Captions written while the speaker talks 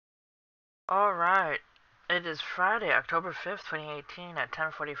Alright, it is Friday, October 5th, 2018 at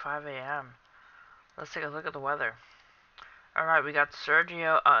 10:45 a.m. Let's take a look at the weather. Alright, we got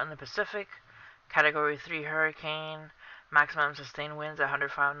Sergio out in the Pacific, Category 3 hurricane, maximum sustained winds at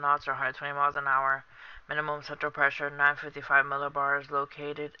 105 knots or 120 miles an hour, minimum central pressure 955 millibars,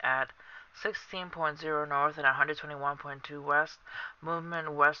 located at 16.0 north and 121.2 west,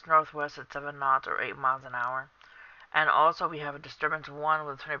 movement west-northwest at 7 knots or 8 miles an hour. And also we have a disturbance 1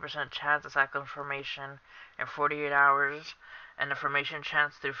 with a 20% chance of cyclone formation in 48 hours, and a formation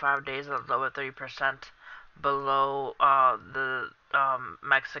chance through 5 days of low at 30% below the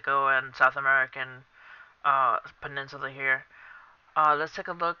Mexico and South American peninsula here. Let's take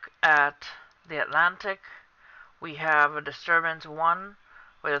a look at the Atlantic. We have a disturbance 1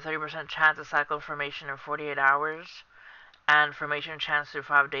 with a 30% chance of cyclone formation in 48 hours, and formation chance through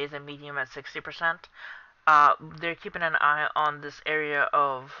 5 days and medium at 60%. They're keeping an eye on this area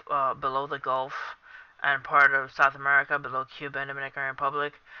of below the Gulf and part of South America, below Cuba and Dominican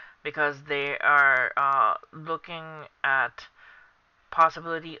Republic, because they are looking at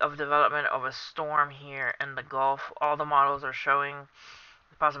possibility of development of a storm here in the Gulf. All the models are showing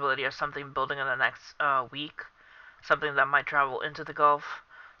the possibility of something building in the next week, something that might travel into the Gulf.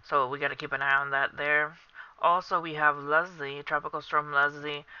 So we got to keep an eye on that there. Also, we have Leslie, Tropical Storm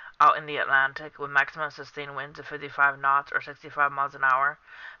Leslie, out in the Atlantic with maximum sustained winds of 55 knots or 65 miles an hour.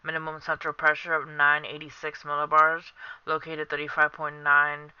 Minimum central pressure of 986 millibars, located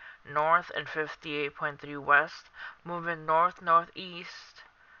 35.9 north and 58.3 west. Moving north-northeast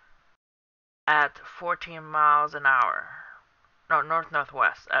at 14 miles an hour. No,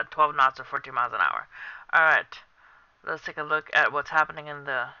 north-northwest at 12 knots or 14 miles an hour. Alright, let's take a look at what's happening in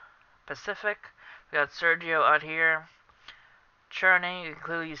the Pacific. We got Sergio out here churning. You can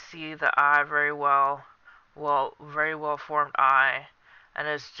clearly see the eye very well formed eye, and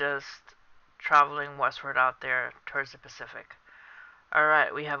it's just traveling westward out there towards the Pacific.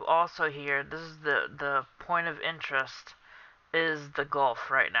 Alright, we have also here, this is the point of interest, is the Gulf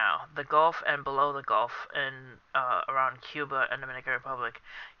right now. The Gulf and below the Gulf in around Cuba and Dominican Republic.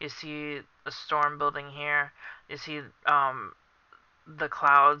 You see a storm building here. You see the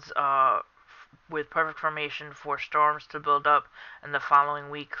clouds with perfect formation for storms to build up in the following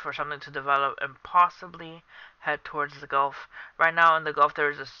week, for something to develop and possibly head towards the Gulf. Right now in the Gulf there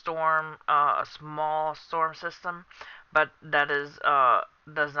is a storm, a small storm system, but that is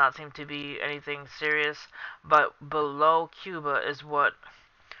does not seem to be anything serious. But below Cuba is what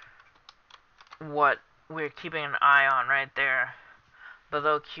we're keeping an eye on right there.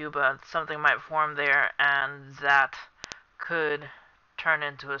 Below Cuba, something might form there, and that could turn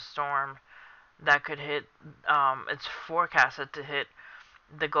into a storm that could hit, it's forecasted to hit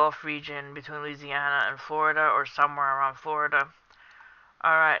the Gulf region between Louisiana and Florida, or somewhere around Florida.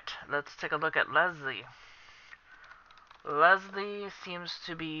 Alright, let's take a look at Leslie. Leslie seems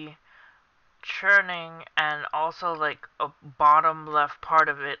to be churning, and also like a bottom left part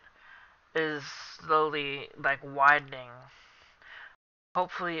of it is slowly like widening.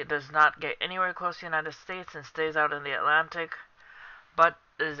 Hopefully it does not get anywhere close to the United States and stays out in the Atlantic. But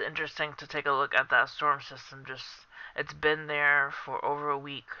it is interesting to take a look at that storm system. It's been there for over a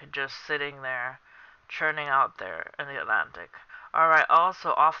week, just sitting there, churning out there in the Atlantic. Alright, also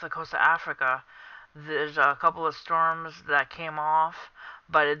off the coast of Africa, there's a couple of storms that came off,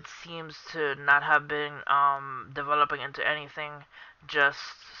 but it seems to not have been developing into anything, just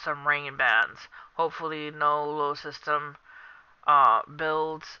some rain bands. Hopefully no low system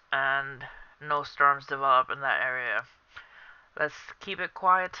builds and no storms develop in that area. Let's keep it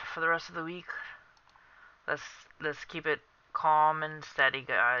quiet for the rest of the week. Let's keep it calm and steady,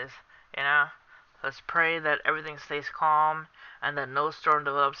 guys. You know? Let's pray that everything stays calm and that no storm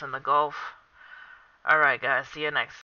develops in the Gulf. Alright, guys. See you next.